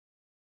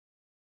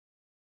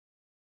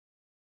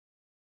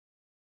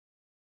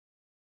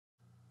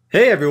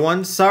Hey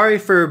everyone, sorry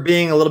for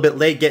being a little bit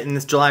late getting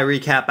this July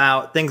recap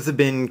out. Things have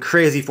been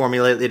crazy for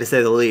me lately, to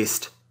say the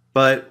least.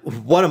 But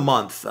what a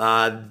month.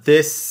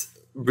 This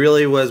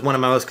really was one of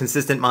my most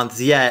consistent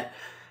months yet.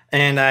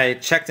 And I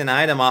checked an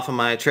item off of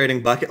my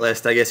trading bucket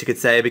list, I guess you could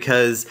say,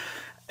 because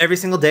every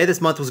single day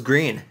this month was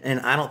green. And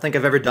I don't think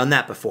I've ever done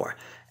that before.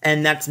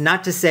 And that's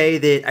not to say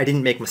that I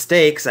didn't make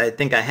mistakes. I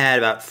think I had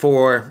about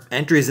 4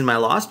 entries in my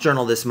loss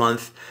journal this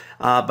month.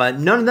 But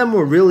none of them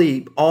were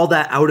really all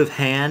that out of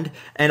hand,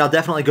 and I'll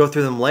definitely go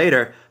through them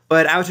later.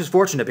 But I was just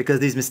fortunate because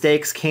these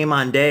mistakes came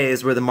on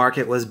days where the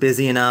market was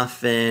busy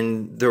enough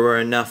and there were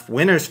enough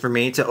winners for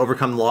me to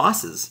overcome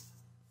losses.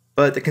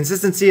 But the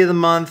consistency of the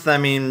month, I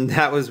mean,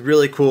 that was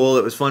really cool.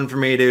 It was fun for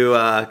me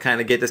to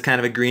kind of get this kind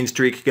of a green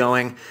streak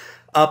going.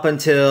 Up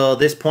until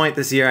this point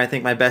this year, I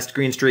think my best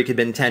green streak had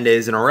been 10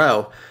 days in a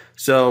row.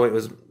 So it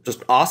was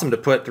just awesome to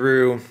put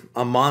through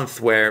a month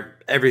where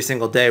every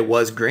single day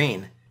was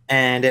green.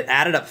 And it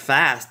added up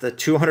fast, a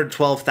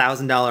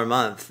 $212,000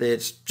 month.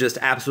 It's just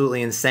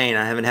absolutely insane.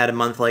 I haven't had a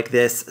month like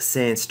this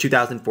since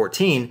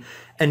 2014.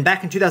 And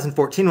back in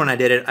 2014 when I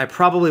did it, I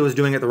probably was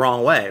doing it the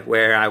wrong way,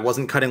 where I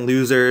wasn't cutting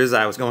losers,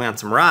 I was going on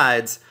some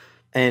rides,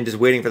 and just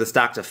waiting for the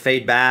stock to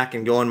fade back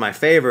and go in my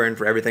favor and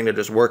for everything to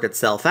just work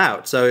itself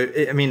out. So,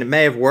 it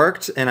may have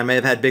worked, and I may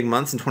have had big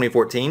months in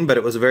 2014, but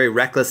it was a very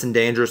reckless and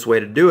dangerous way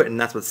to do it, and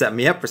that's what set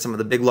me up for some of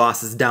the big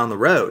losses down the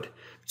road.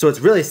 So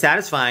it's really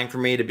satisfying for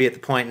me to be at the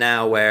point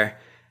now where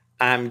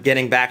I'm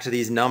getting back to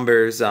these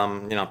numbers,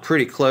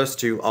 pretty close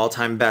to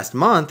all-time best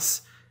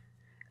months,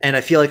 and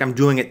I feel like I'm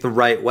doing it the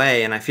right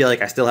way, and I feel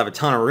like I still have a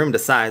ton of room to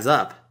size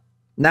up.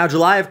 Now,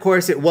 July, of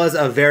course, it was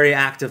a very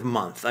active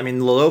month. I mean,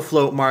 the low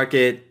float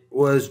market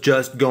was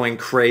just going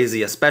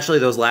crazy, especially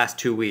those last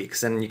 2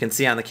 weeks, and you can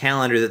see on the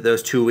calendar that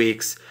those 2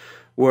 weeks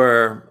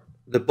were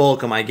the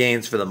bulk of my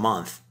gains for the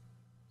month.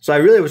 So I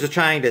really was just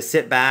trying to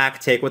sit back,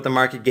 take what the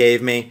market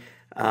gave me,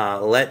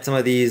 let some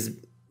of these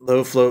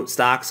low float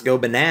stocks go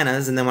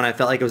bananas, and then when I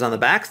felt like it was on the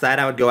backside,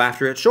 I would go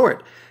after it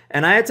short.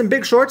 And I had some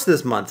big shorts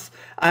this month.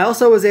 I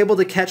also was able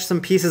to catch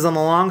some pieces on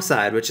the long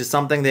side, which is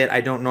something that I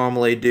don't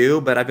normally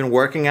do, but I've been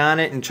working on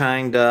it and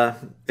trying to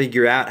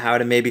figure out how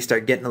to maybe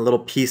start getting a little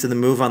piece of the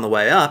move on the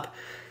way up.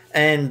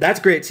 And that's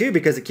great too,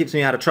 because it keeps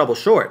me out of trouble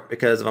short,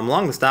 because if I'm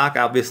long the stock,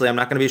 obviously I'm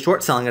not going to be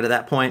short selling it at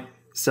that point.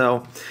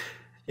 So,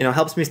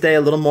 helps me stay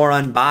a little more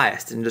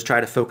unbiased and just try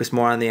to focus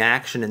more on the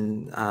action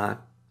and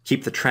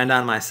keep the trend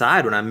on my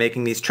side when I'm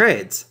making these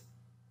trades.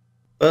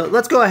 But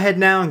let's go ahead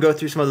now and go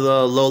through some of the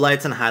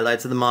lowlights and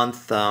highlights of the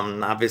month.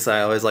 Obviously,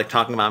 I always like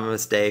talking about my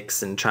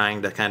mistakes and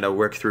trying to kind of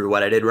work through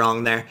what I did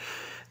wrong there.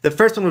 The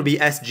first one would be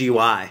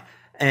SGY.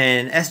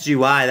 And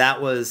SGY,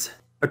 that was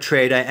a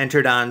trade I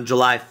entered on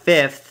July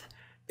 5th.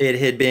 It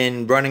had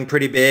been running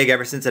pretty big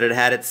ever since it had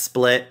had its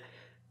split.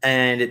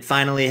 And it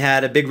finally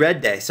had a big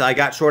red day. So I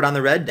got short on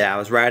the red day. I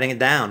was riding it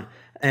down.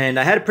 And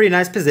I had a pretty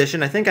nice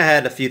position. I think I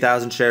had a few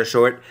thousand shares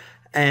short.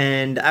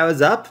 And I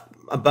was up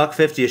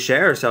 $1.50 a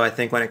share or so, I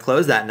think, when it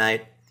closed that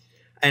night.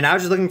 And I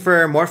was just looking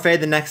for more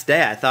fade the next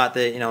day. I thought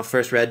that,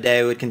 first red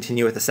day would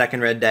continue with the second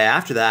red day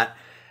after that.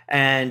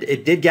 And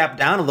it did gap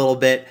down a little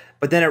bit,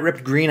 but then it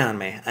ripped green on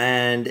me.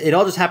 And it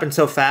all just happened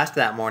so fast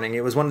that morning.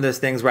 It was one of those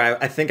things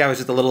where I think I was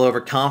just a little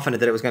overconfident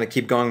that it was going to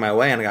keep going my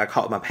way, and I got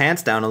caught with my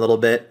pants down a little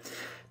bit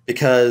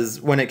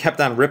because when it kept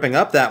on ripping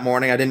up that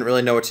morning, I didn't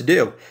really know what to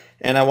do.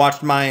 And I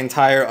watched my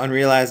entire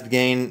unrealized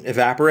gain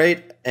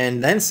evaporate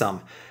and then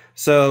some.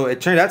 So it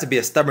turned out to be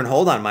a stubborn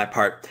hold on my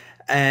part,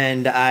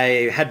 and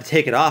I had to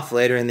take it off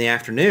later in the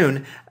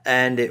afternoon,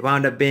 and it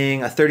wound up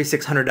being a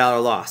 $3,600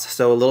 loss,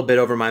 so a little bit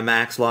over my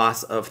max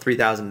loss of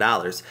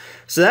 $3,000.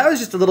 So that was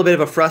just a little bit of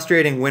a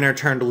frustrating winner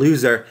turned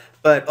loser,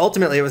 but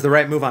ultimately it was the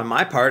right move on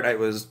my part. It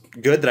was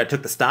good that I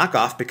took the stock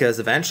off because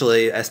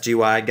eventually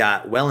SGY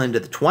got well into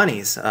the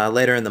 20s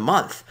later in the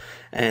month.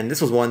 And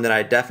this was one that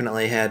I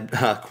definitely had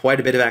quite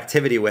a bit of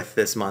activity with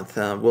this month.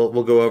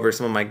 We'll go over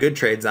some of my good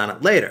trades on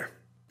it later.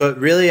 But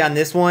really on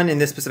this one, in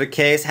this specific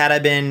case, had I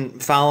been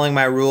following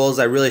my rules,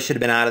 I really should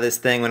have been out of this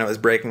thing when it was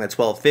breaking the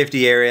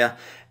 1250 area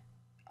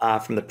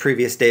from the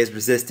previous day's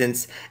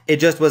resistance. It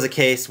just was a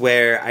case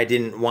where I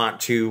didn't want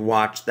to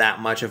watch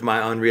that much of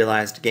my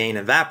unrealized gain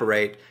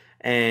evaporate.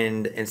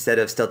 And instead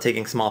of still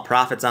taking small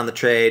profits on the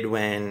trade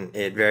when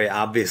it very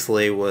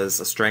obviously was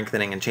a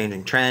strengthening and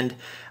changing trend,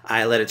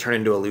 I let it turn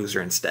into a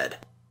loser instead.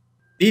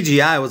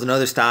 BGI was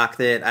another stock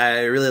that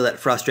I really let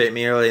frustrate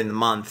me early in the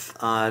month.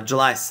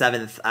 July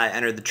 7th, I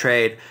entered the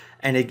trade,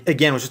 and it,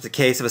 again, was just a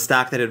case of a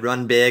stock that had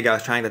run big. I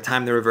was trying to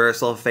time the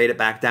reversal, fade it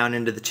back down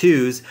into the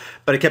 2s,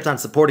 but it kept on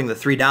supporting the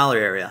 $3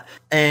 area.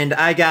 And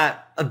I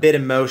got a bit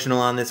emotional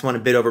on this one, a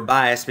bit over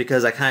biased,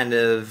 because I kind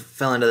of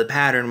fell into the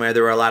pattern where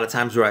there were a lot of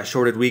times where I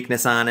shorted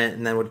weakness on it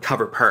and then would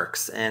cover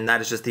perks. And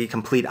that is just the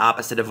complete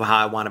opposite of how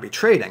I want to be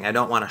trading. I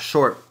don't want to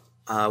short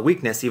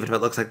weakness, even if it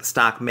looks like the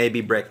stock may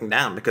be breaking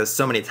down, because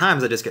so many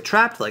times I just get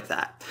trapped like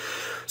that.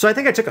 So I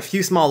think I took a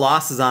few small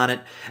losses on it,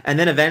 and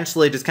then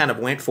eventually just kind of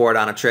went for it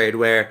on a trade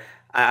where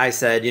I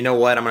said, you know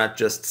what, I'm going to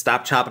just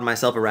stop chopping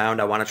myself around.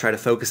 I want to try to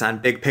focus on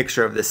big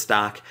picture of this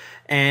stock.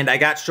 And I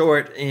got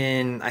short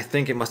in, I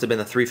think it must have been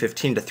the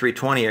 315 to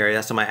 320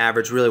 area, so my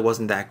average really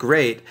wasn't that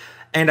great.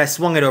 And I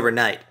swung it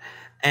overnight.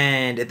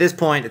 And at this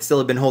point, it still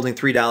had been holding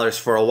 $3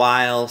 for a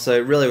while, so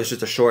it really was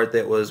just a short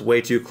that was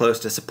way too close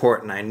to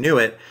support, and I knew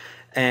it.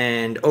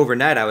 And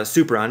overnight, I was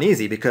super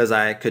uneasy because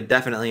I could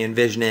definitely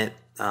envision it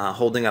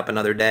holding up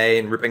another day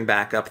and ripping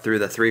back up through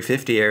the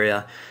 350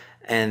 area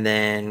and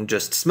then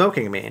just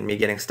smoking me and me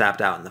getting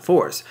stopped out in the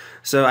fours.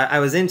 So I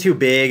was in too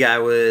big. I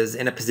was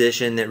in a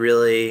position that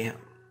really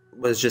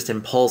was just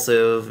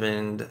impulsive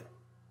and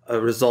a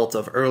result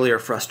of earlier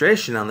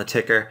frustration on the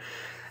ticker.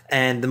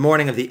 And the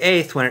morning of the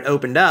 8th, when it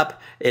opened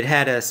up, it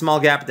had a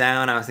small gap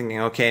down. I was thinking,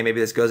 okay, maybe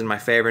this goes in my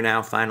favor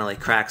now, finally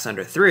cracks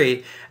under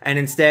 3. And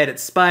instead it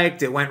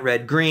spiked, it went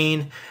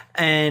red-green.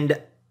 And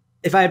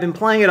if I had been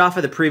playing it off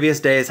of the previous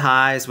day's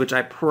highs, which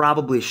I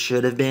probably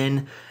should have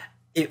been,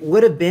 it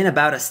would have been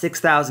about a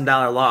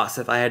 $6,000 loss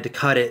if I had to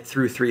cut it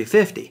through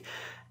 350.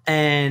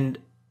 And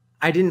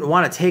I didn't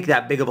want to take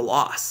that big of a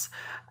loss.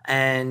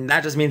 And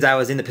that just means I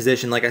was in the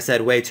position, like I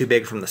said, way too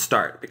big from the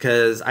start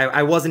because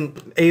I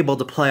wasn't able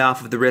to play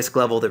off of the risk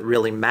level that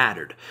really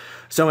mattered.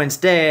 So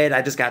instead,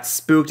 I just got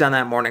spooked on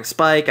that morning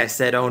spike. I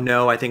said, oh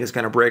no, I think it's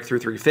going to break through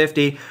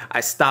 350.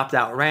 I stopped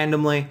out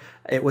randomly.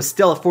 It was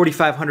still a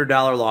 $4,500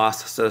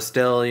 loss, so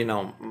still, you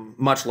know,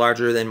 much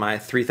larger than my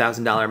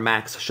 $3,000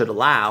 max should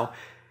allow.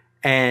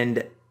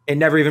 And it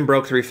never even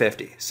broke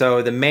 350.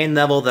 So the main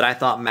level that I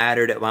thought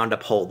mattered, it wound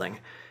up holding.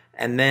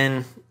 And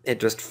then it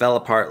just fell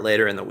apart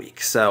later in the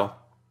week. So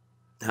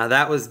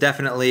that was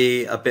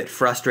definitely a bit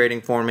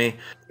frustrating for me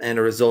and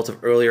a result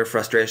of earlier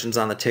frustrations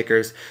on the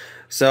tickers.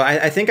 So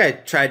I think I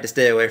tried to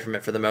stay away from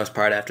it for the most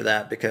part after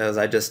that because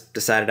I just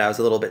decided I was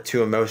a little bit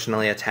too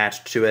emotionally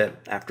attached to it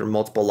after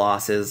multiple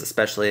losses,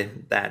 especially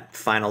that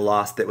final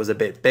loss that was a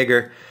bit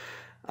bigger.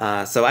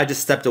 So I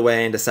just stepped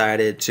away and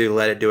decided to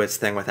let it do its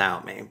thing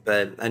without me,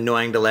 but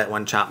annoying to let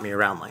one chop me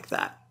around like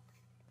that.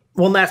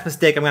 One last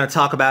mistake I'm going to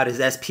talk about is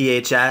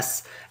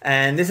SPHS,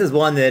 and this is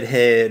one that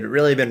had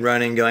really been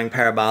running, going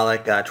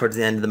parabolic towards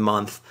the end of the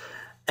month.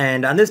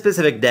 And on this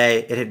specific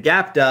day, it had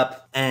gapped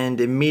up and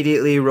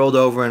immediately rolled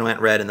over and went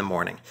red in the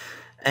morning.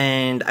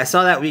 And I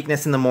saw that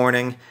weakness in the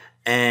morning,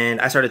 and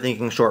I started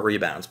thinking short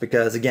rebounds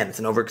because, again, it's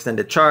an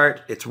overextended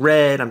chart, it's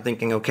red, I'm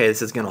thinking, okay,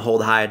 this is going to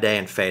hold high a day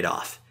and fade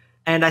off.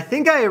 And I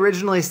think I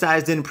originally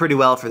sized in pretty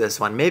well for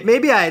this one.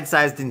 Maybe I had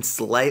sized in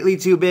slightly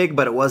too big,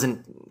 but it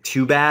wasn't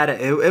too bad.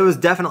 It was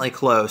definitely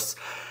close.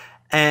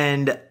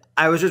 And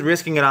I was just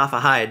risking it off a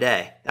high a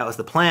day. That was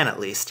the plan, at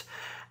least.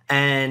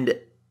 And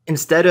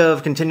instead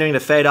of continuing to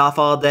fade off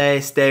all day,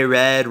 stay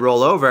red,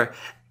 roll over,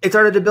 it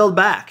started to build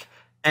back.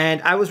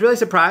 And I was really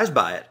surprised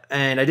by it.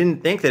 And I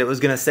didn't think that it was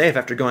going to save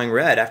after going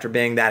red, after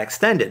being that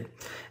extended.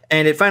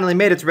 And it finally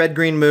made its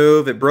red-green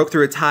move. It broke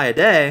through its high a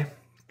day.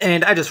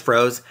 And I just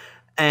froze.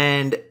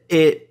 And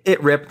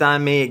it ripped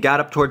on me. It got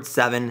up towards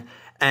 7.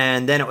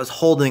 And then it was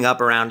holding up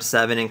around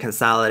 7 and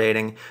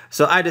consolidating.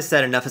 So I just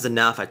said enough is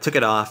enough. I took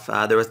it off.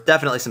 There was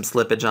definitely some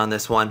slippage on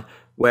this one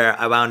where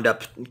I wound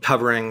up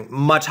covering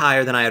much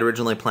higher than I had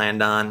originally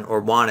planned on or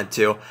wanted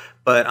to.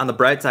 But on the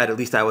bright side, at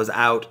least I was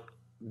out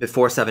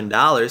before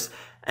 $7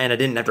 and I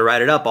didn't have to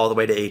ride it up all the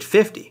way to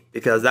 $8.50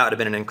 because that would have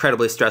been an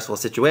incredibly stressful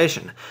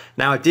situation.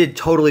 Now it did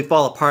totally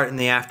fall apart in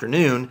the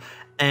afternoon.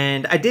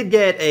 And I did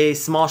get a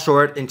small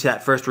short into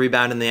that first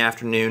rebound in the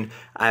afternoon.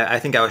 I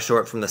think I was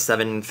short from the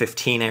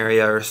 7:15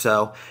 area or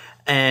so.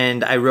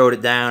 And I rode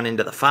it down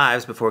into the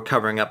 5s before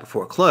covering up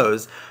before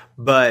close.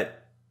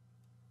 But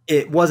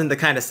it wasn't the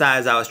kind of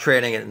size I was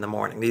trading it in the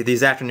morning.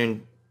 These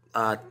afternoon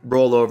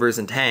rollovers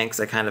and tanks,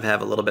 I kind of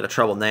have a little bit of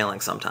trouble nailing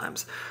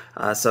sometimes.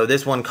 So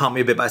this one caught me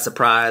a bit by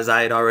surprise.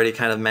 I had already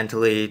kind of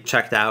mentally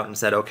checked out and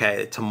said,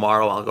 okay,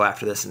 tomorrow I'll go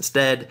after this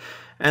instead.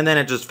 And then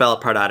it just fell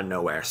apart out of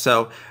nowhere.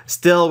 So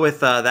still with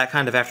that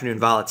kind of afternoon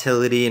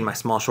volatility and my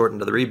small short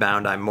into the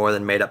rebound, I more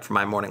than made up for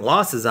my morning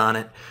losses on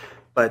it.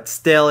 But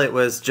still, it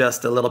was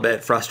just a little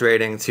bit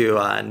frustrating to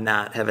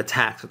not have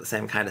attacked with the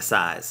same kind of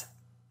size.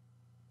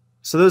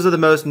 So those are the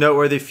most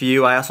noteworthy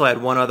few. I also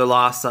had one other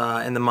loss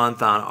in the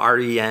month on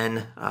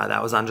REN.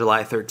 That was on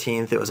July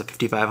 13th. It was a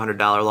 $5,500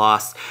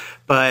 loss.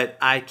 But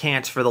I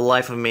can't for the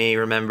life of me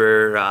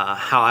remember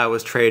how I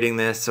was trading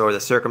this or the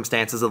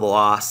circumstances of the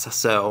loss.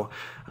 So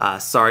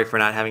sorry for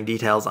not having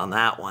details on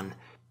that one.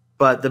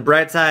 But the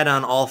bright side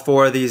on all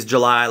 4 of these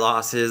July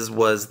losses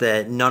was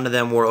that none of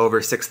them were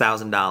over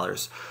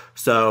 $6,000.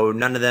 So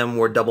none of them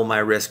were double my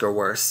risk or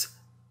worse.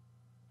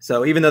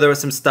 So even though there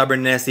was some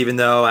stubbornness, even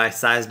though I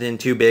sized in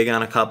too big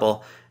on a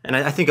couple, and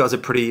I think it was a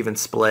pretty even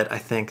split. I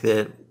think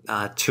that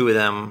 2 of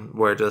them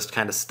were just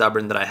kind of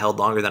stubborn that I held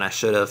longer than I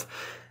should have,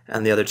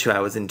 and the other 2 I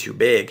was in too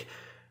big.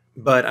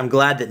 But I'm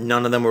glad that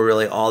none of them were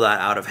really all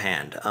that out of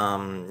hand.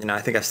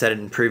 I think I've said it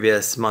in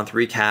previous month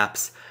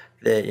recaps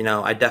that,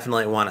 I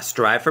definitely want to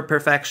strive for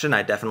perfection.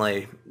 I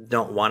definitely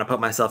don't want to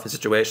put myself in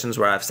situations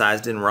where I've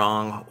sized in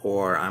wrong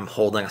or I'm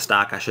holding a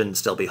stock I shouldn't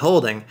still be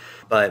holding.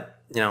 But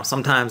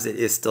sometimes it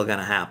is still going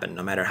to happen.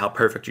 No matter how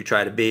perfect you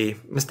try to be,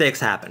 mistakes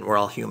happen. We're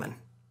all human.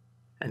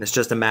 And it's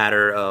just a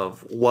matter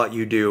of what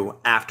you do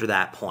after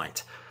that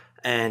point.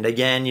 And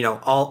again,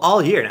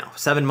 all year now,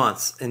 7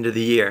 months into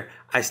the year,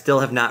 I still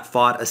have not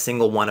fought a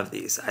single one of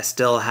these. I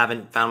still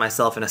haven't found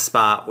myself in a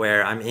spot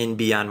where I'm in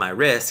beyond my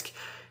risk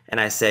and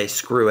I say,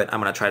 screw it,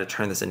 I'm going to try to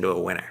turn this into a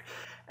winner.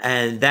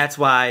 And that's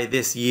why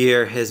this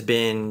year has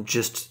been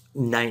just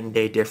night and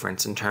day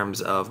difference in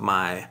terms of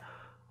my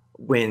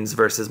wins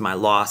versus my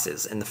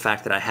losses, and the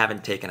fact that I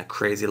haven't taken a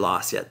crazy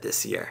loss yet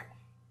this year.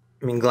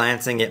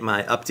 Glancing at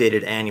my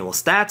updated annual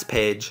stats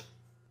page,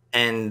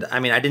 and I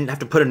didn't have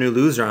to put a new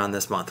loser on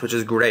this month, which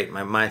is great.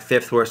 My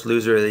fifth worst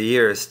loser of the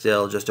year is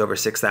still just over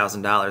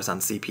 $6,000 on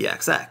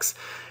CPXX.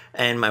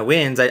 And my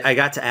wins, I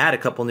got to add a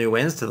couple new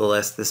wins to the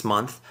list this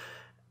month.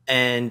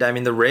 And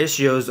the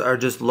ratios are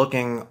just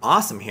looking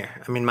awesome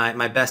here.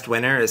 My best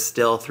winner is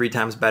still 3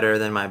 times better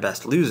than my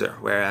best loser,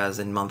 whereas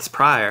in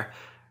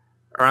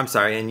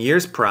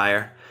years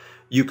prior,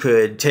 you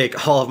could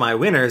take all of my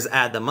winners,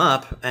 add them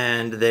up,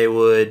 and they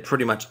would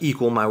pretty much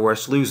equal my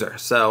worst loser.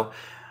 So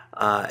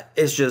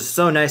it's just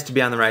so nice to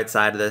be on the right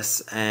side of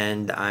this.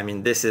 And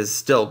this is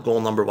still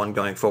goal number 1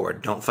 going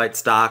forward. Don't fight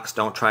stocks.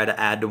 Don't try to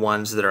add to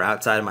ones that are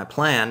outside of my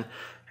plan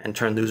and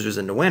turn losers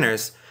into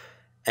winners.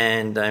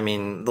 And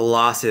the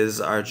losses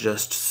are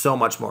just so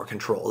much more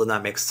controlled, and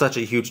that makes such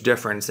a huge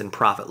difference in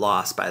profit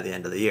loss by the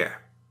end of the year.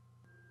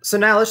 So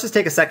now let's just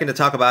take a second to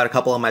talk about a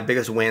couple of my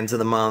biggest wins of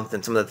the month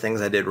and some of the things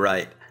I did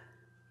right.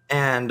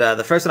 And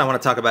the first one I want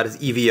to talk about is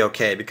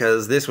EVOK,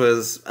 because this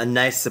was a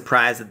nice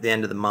surprise at the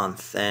end of the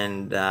month,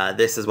 and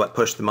this is what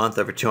pushed the month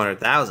over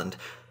 200,000.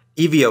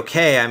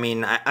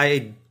 EVOK,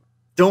 I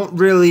don't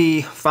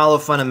really follow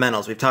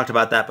fundamentals. We've talked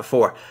about that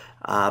before.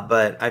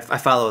 But I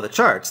follow the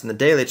charts, and the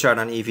daily chart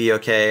on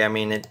EVOK,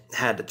 it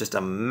had just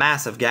a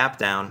massive gap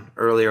down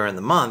earlier in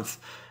the month.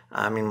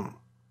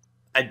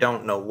 I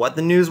don't know what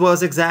the news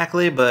was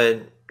exactly,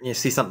 but you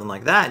see something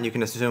like that and you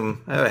can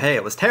assume, oh, hey,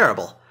 it was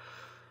terrible.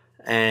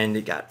 And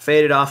it got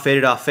faded off,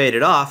 faded off,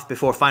 faded off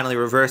before finally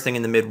reversing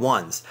in the mid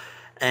ones.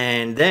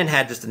 And then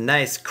had just a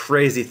nice,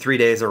 crazy 3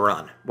 days of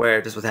run where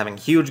it just was having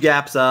huge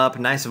gaps up,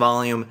 nice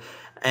volume.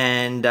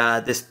 And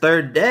this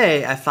third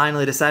day, I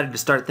finally decided to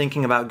start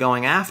thinking about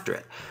going after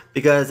it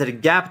because it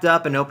had gapped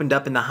up and opened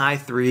up in the high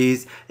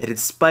 3s. It had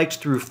spiked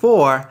through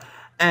 4.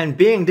 And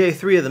being day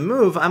 3 of the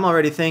move, I'm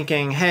already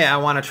thinking, hey, I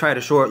want to try to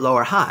short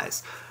lower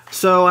highs.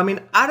 So,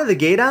 out of the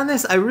gate on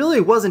this, I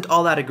really wasn't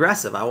all that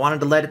aggressive. I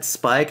wanted to let it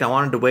spike. I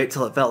wanted to wait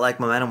till it felt like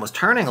momentum was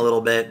turning a little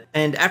bit.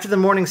 And after the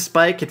morning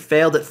spike, it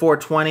failed at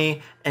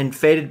 420 and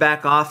faded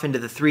back off into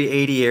the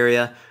 380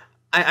 area.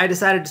 I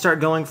decided to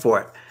start going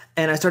for it.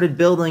 And I started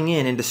building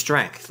into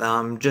strength.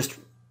 Just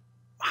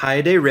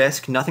high day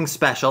risk, nothing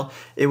special.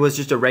 It was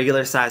just a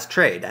regular size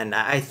trade. And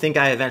I think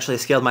I eventually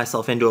scaled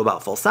myself into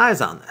about full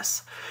size on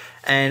this.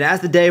 And as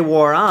the day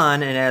wore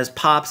on, and as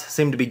pops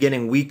seemed to be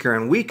getting weaker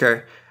and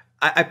weaker,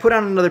 I put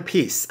on another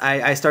piece.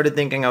 I started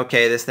thinking,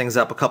 okay, this thing's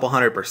up a couple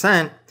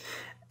 100%,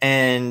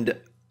 and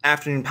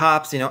afternoon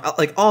pops,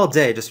 like all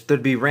day, just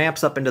there'd be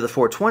ramps up into the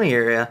 420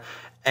 area,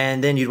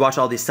 and then you'd watch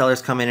all these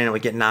sellers come in and it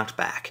would get knocked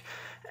back.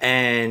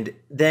 And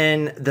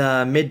then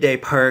the midday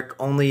perk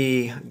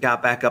only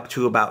got back up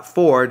to about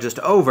 4, just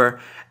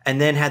over,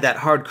 and then had that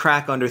hard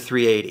crack under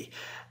 380.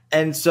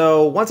 And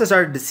so once I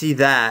started to see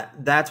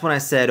that, that's when I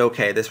said,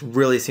 okay, this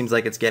really seems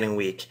like it's getting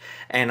weak.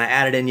 And I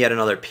added in yet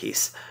another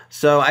piece.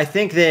 So I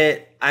think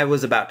that I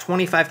was about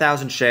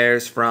 25,000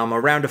 shares from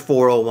around a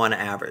 401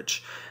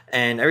 average.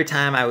 And every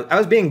time I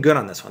was being good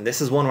on this one. This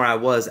is one where I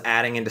was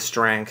adding into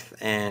strength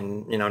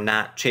and,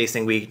 not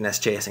chasing weakness,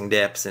 chasing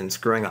dips, and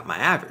screwing up my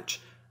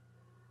average.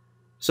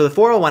 So the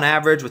 401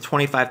 average with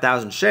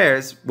 25,000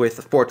 shares, with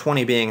the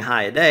 420 being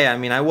high a day,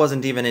 I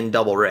wasn't even in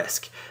double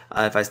risk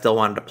if I still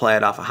wanted to play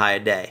it off a high a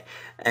day.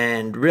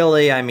 And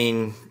really,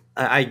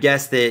 I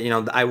guess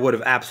that, I would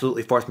have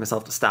absolutely forced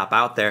myself to stop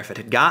out there if it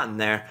had gotten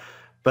there,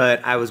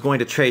 but I was going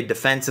to trade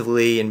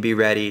defensively and be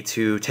ready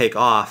to take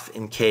off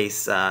in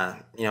case,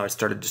 it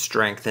started to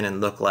strengthen and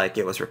look like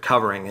it was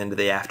recovering into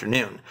the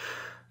afternoon.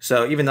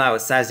 So even though I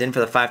was sized in for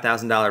the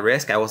 $5,000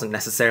 risk, I wasn't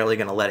necessarily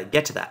going to let it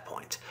get to that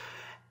point.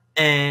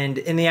 And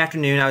in the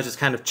afternoon, I was just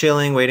kind of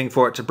chilling, waiting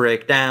for it to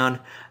break down.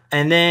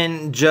 And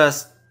then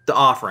just the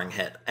offering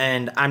hit.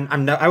 And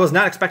I was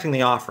not expecting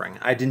the offering.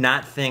 I did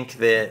not think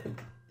that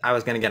I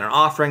was going to get an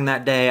offering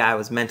that day. I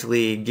was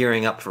mentally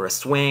gearing up for a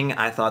swing.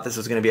 I thought this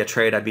was going to be a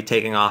trade I'd be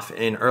taking off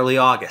in early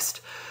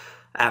August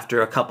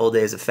after a couple of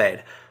days of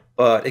fade.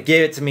 But it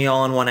gave it to me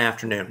all in one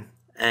afternoon.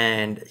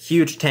 And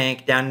huge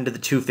tank down into the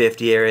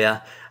 250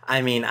 area.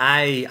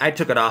 I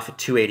took it off at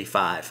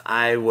 285.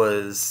 I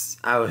was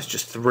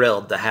just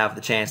thrilled to have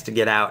the chance to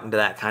get out into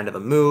that kind of a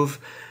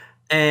move.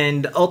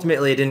 And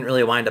ultimately, it didn't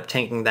really wind up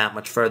tanking that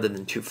much further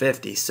than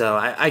 250. So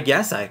I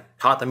guess I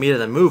caught the meat of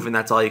the move, and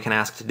that's all you can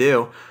ask to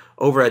do.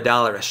 Over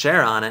 $1 a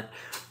share on it.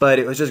 But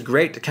it was just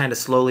great to kind of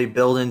slowly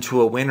build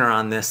into a winner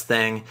on this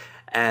thing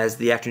as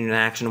the afternoon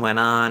action went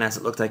on, as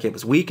it looked like it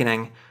was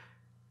weakening.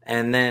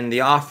 And then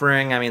the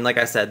offering, I mean, like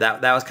I said,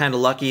 that was kind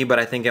of lucky, but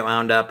I think it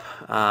wound up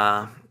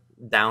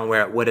down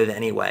where it would have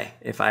anyway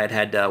if I had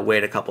had to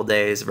wait a couple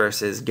days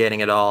versus getting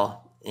it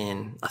all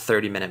in a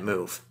 30-minute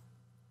move.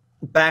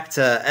 Back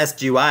to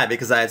SGY,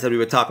 because I had said we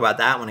would talk about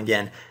that one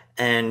again.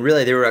 And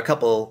really, there were a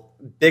couple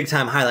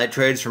big-time highlight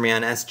trades for me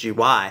on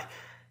SGY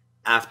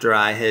after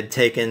I had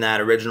taken that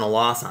original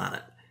loss on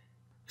it.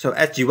 So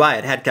SGY,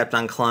 it had kept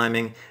on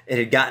climbing. It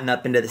had gotten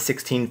up into the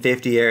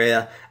 1650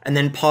 area and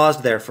then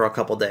paused there for a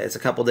couple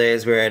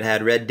days where it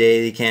had red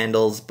daily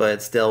candles,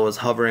 but still was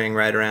hovering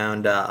right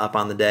around up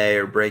on the day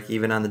or break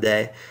even on the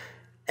day.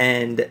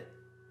 And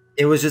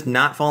it was just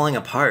not falling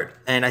apart.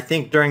 And I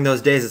think during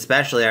those days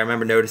especially, I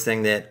remember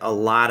noticing that a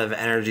lot of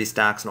energy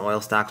stocks and oil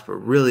stocks were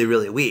really,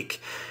 really weak.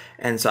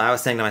 And so I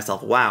was saying to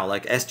myself, wow,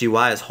 like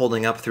SGY is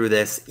holding up through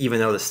this even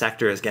though the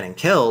sector is getting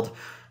killed.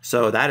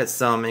 So that is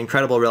some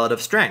incredible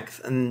relative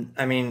strength. And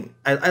I mean,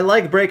 I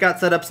like breakout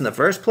setups in the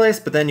first place,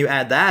 but then you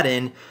add that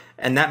in,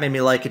 and that made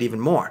me like it even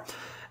more.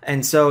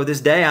 And so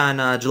this day on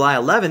July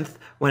 11th,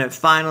 when it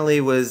finally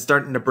was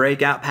starting to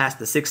break out past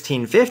the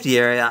 1650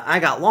 area, I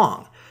got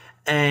long.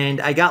 And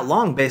I got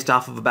long based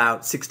off of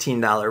about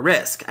 $16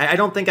 risk. I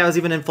don't think I was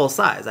even in full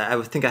size.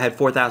 I think I had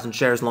 4,000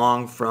 shares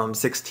long from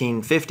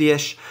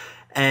 1650-ish,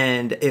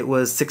 and it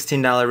was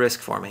 $16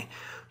 risk for me.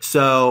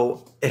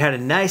 So it had a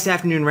nice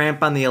afternoon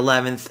ramp on the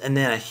 11th and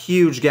then a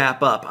huge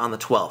gap up on the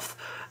 12th.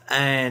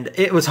 And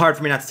it was hard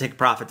for me not to take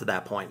profits at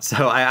that point.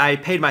 So I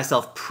paid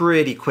myself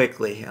pretty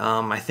quickly,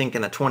 I think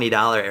in the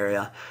 $20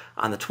 area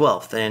on the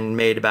 12th, and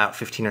made about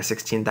 15 or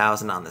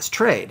 16,000 on this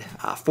trade,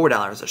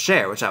 $4 a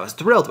share, which I was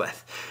thrilled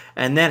with.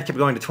 And then it kept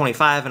going to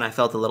 25 and I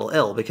felt a little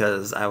ill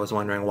because I was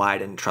wondering why I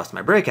didn't trust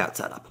my breakout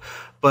setup.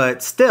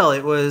 But still,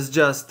 it was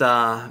just,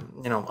 a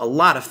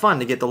lot of fun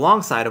to get the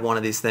long side of one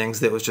of these things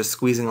that was just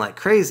squeezing like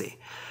crazy.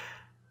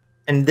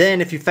 And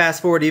then if you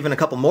fast forward even a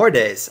couple more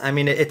days, I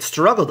mean, it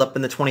struggled up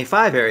in the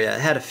 25 area.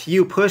 It had a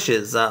few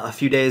pushes a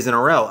few days in a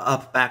row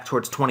up back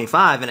towards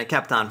 25, and it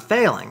kept on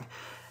failing.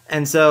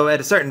 And so at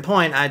a certain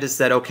point, I just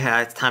said,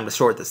 okay, it's time to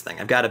short this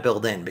thing. I've got to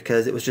build in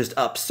because it was just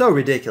up so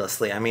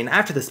ridiculously. I mean,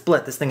 after the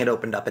split, this thing had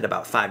opened up at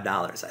about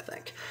 $5, I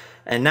think.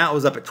 And now it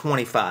was up at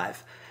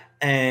 25.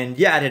 And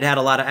yeah, it had had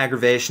a lot of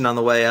aggravation on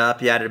the way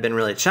up. Yeah, it had been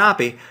really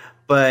choppy.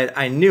 But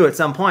I knew at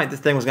some point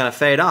this thing was going to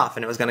fade off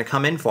and it was going to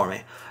come in for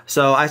me.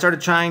 So I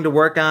started trying to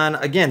work on,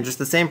 again, just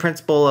the same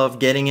principle of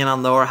getting in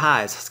on lower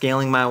highs,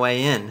 scaling my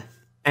way in.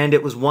 And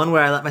it was one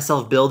where I let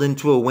myself build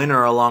into a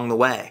winner along the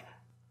way.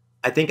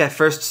 I think I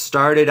first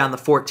started on the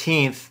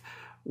 14th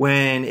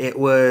when it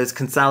was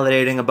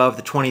consolidating above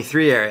the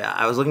 23 area.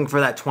 I was looking for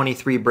that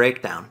 23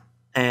 breakdown.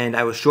 And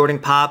I was shorting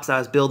pops, I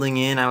was building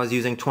in, I was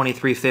using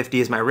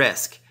 23.50 as my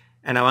risk.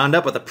 And I wound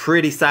up with a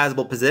pretty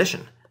sizable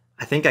position.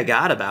 I think I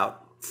got about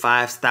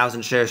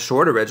 5,000 shares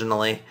short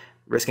originally,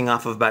 risking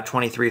off of about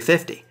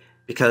 23.50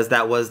 because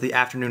that was the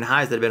afternoon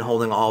highs that had been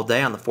holding all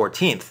day on the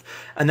 14th.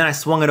 And then I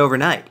swung it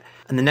overnight.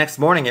 And the next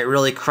morning it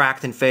really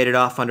cracked and faded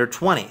off under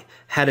 20.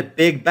 Had a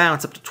big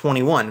bounce up to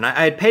 21. And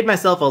I had paid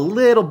myself a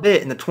little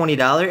bit in the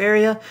 $20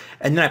 area,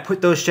 and then I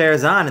put those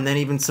shares on and then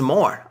even some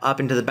more up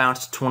into the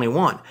bounce to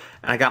 21.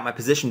 And I got my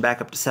position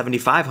back up to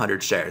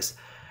 7,500 shares.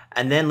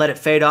 And then let it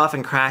fade off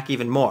and crack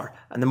even more.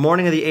 On the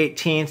morning of the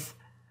 18th,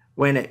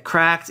 when it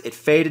cracked, it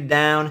faded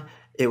down,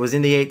 it was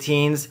in the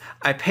 18s.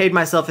 I paid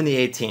myself in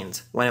the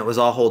 18s when it was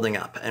all holding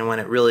up and when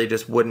it really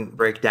just wouldn't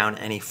break down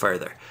any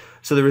further.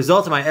 So the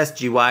result of my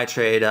SGY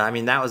trade,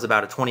 that was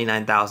about a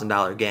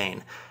 $29,000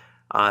 gain.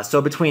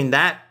 So between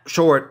that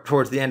short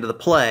towards the end of the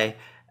play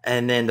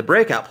and then the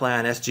breakout play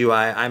on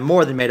SGY, I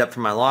more than made up for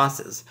my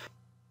losses.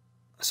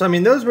 So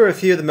those were a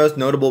few of the most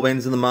notable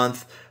wins of the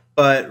month.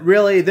 But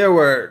really, there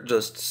were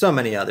just so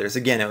many others.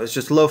 Again, it was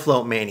just low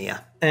float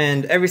mania.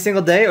 And every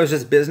single day, it was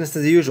just business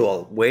as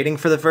usual, waiting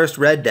for the first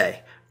red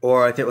day.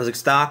 Or if it was a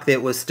stock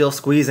that was still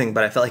squeezing,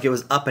 but I felt like it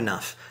was up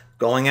enough,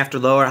 going after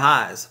lower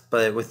highs,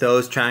 but with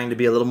those trying to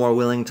be a little more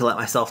willing to let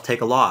myself take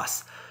a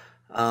loss.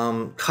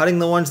 Cutting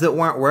the ones that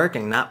weren't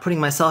working, not putting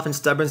myself in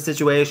stubborn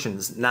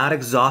situations, not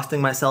exhausting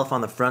myself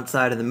on the front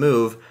side of the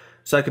move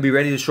so I could be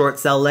ready to short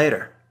sell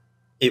later.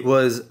 It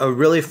was a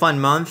really fun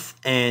month,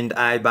 and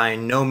I by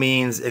no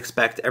means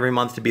expect every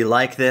month to be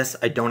like this.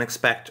 I don't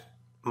expect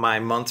my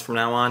months from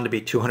now on to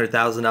be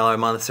 $200,000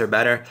 months or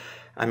better.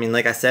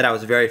 Like I said, I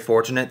was very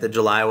fortunate that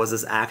July was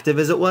as active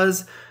as it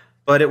was,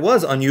 but it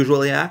was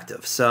unusually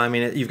active. So,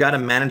 you've got to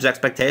manage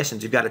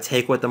expectations. You've got to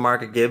take what the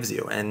market gives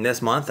you. And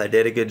this month, I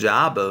did a good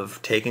job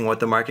of taking what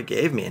the market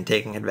gave me and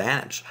taking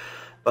advantage.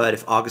 But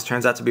if August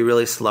turns out to be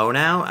really slow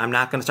now, I'm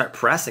not going to start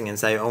pressing and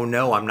say, oh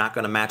no, I'm not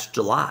going to match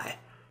July.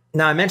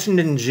 Now, I mentioned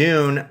in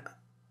June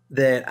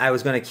that I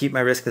was going to keep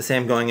my risk the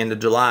same going into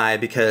July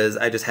because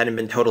I just hadn't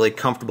been totally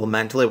comfortable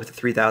mentally with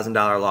the $3,000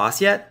 loss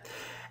yet.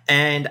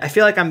 And I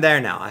feel like I'm there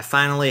now. I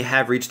finally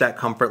have reached that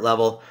comfort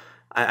level.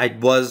 I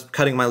was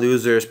cutting my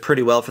losers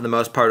pretty well for the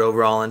most part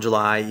overall in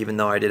July, even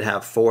though I did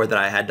have 4 that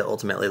I had to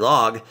ultimately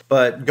log.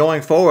 But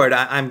going forward,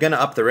 I'm going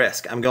to up the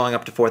risk. I'm going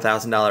up to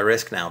 $4,000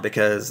 risk now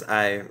because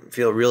I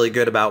feel really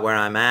good about where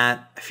I'm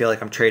at. I feel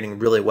like I'm trading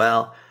really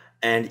well.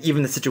 And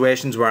even the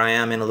situations where I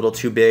am in a little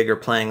too big or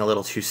playing a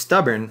little too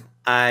stubborn,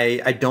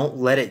 I don't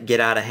let it get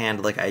out of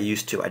hand like I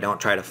used to. I don't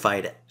try to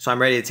fight it. So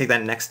I'm ready to take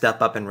that next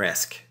step up and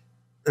risk.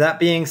 That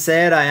being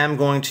said, I am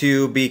going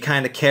to be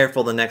kind of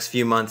careful the next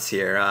few months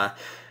here.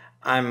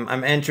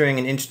 I'm entering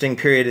an interesting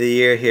period of the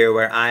year here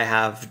where I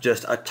have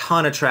just a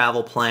ton of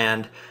travel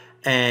planned,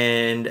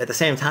 and at the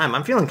same time,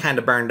 I'm feeling kind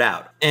of burned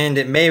out. And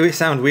it may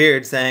sound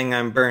weird saying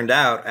I'm burned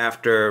out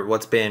after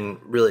what's been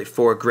really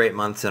 4 great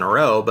months in a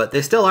row, but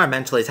they still are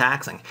mentally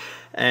taxing.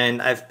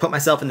 And I've put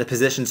myself in the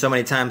position so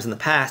many times in the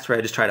past where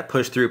I just try to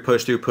push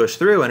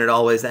through, and it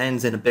always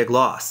ends in a big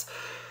loss.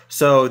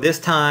 So this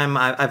time,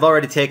 I've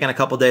already taken a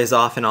couple days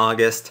off in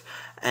August,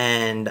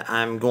 and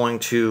I'm going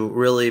to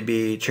really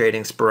be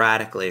trading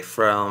sporadically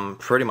from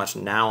pretty much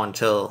now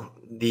until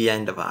the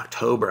end of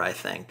October, I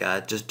think,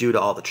 just due to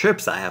all the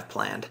trips I have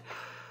planned.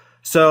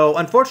 So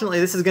unfortunately,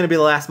 this is going to be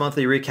the last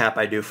monthly recap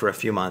I do for a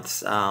few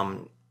months.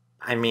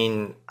 I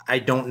mean, I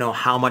don't know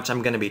how much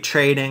I'm going to be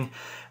trading.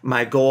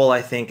 My goal,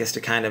 I think, is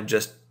to kind of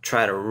just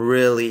try to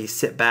really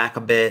sit back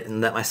a bit and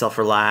let myself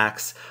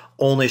relax.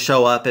 Only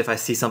show up if I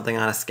see something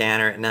on a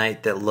scanner at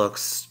night that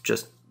looks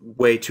just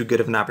way too good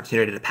of an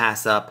opportunity to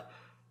pass up.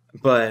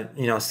 But,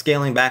 you know,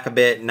 scaling back a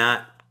bit,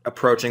 not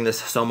approaching this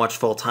so much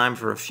full time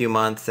for a few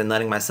months and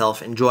letting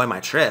myself enjoy my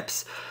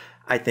trips,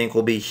 I think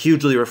will be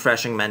hugely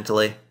refreshing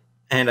mentally.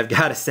 And I've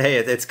got to say,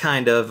 it's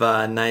kind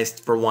of nice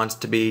for once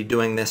to be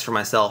doing this for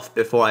myself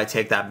before I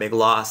take that big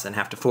loss and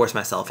have to force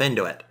myself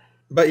into it.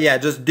 But yeah,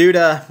 just due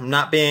to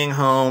not being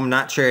home,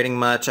 not trading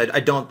much, I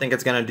don't think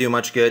it's going to do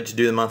much good to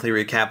do the monthly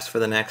recaps for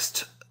the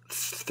next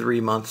 3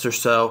 months or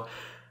so.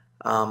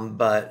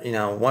 But, you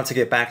know, once I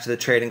get back to the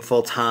trading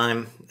full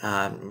time,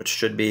 which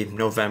should be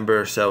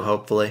November or so,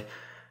 hopefully,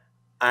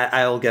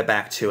 I will get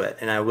back to it,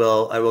 and I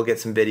will get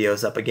some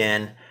videos up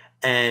again,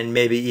 and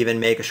maybe even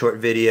make a short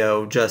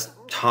video just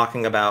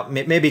talking about,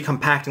 maybe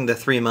compacting the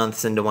 3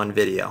 months into one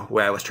video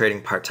where I was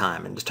trading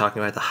part-time and just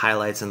talking about the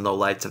highlights and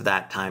lowlights of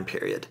that time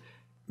period.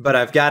 But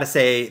I've got to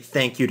say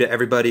thank you to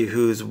everybody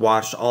who's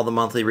watched all the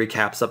monthly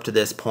recaps up to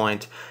this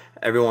point,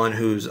 everyone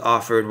who's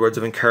offered words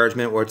of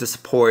encouragement, words of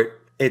support.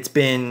 It's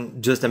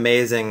been just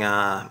amazing,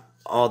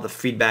 all the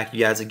feedback you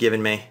guys have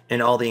given me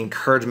and all the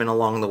encouragement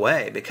along the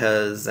way,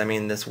 because, I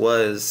mean, this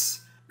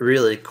was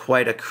really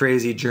quite a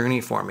crazy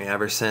journey for me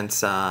ever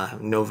since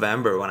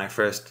November, when I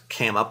first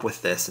came up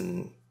with this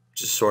and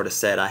just sort of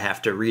said I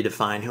have to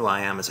redefine who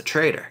I am as a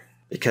trader,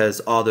 because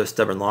all those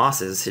stubborn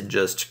losses had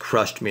just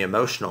crushed me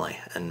emotionally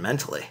and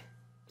mentally.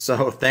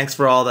 So thanks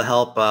for all the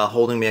help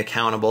holding me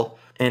accountable,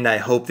 and I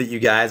hope that you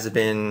guys have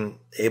been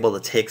able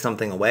to take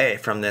something away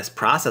from this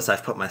process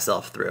I've put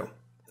myself through.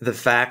 The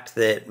fact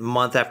that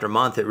month after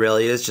month, it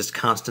really is just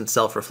constant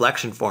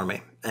self-reflection for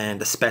me,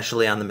 and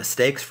especially on the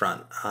mistakes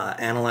front,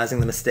 analyzing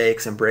the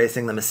mistakes,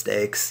 embracing the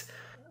mistakes.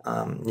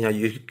 You know,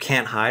 you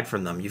can't hide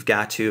from them. You've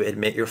got to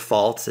admit your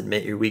faults,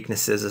 admit your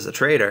weaknesses as a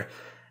trader,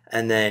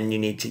 and then you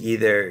need to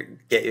either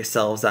get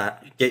yourselves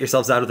out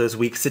of those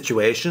weak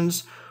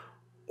situations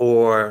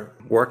or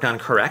work on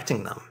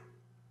correcting them.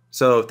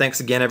 So thanks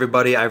again,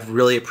 everybody. I've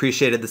really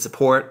appreciated the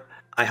support.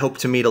 I hope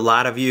to meet a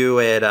lot of you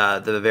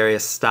at the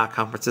various stock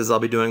conferences I'll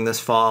be doing this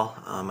fall.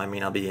 I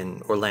mean, I'll be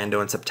in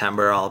Orlando in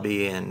September. I'll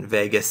be in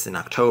Vegas in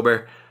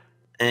October.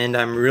 And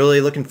I'm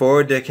really looking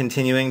forward to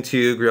continuing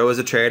to grow as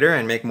a trader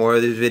and make more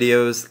of these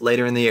videos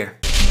later in the year.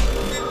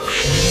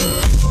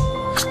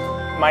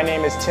 My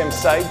name is Tim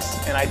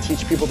Sykes, and I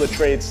teach people to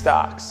trade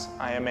stocks.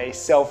 I am a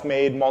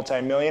self-made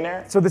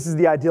multimillionaire. So this is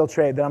the ideal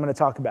trade that I'm going to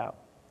talk about.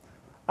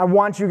 I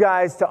want you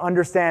guys to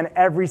understand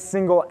every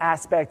single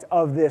aspect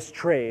of this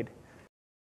trade.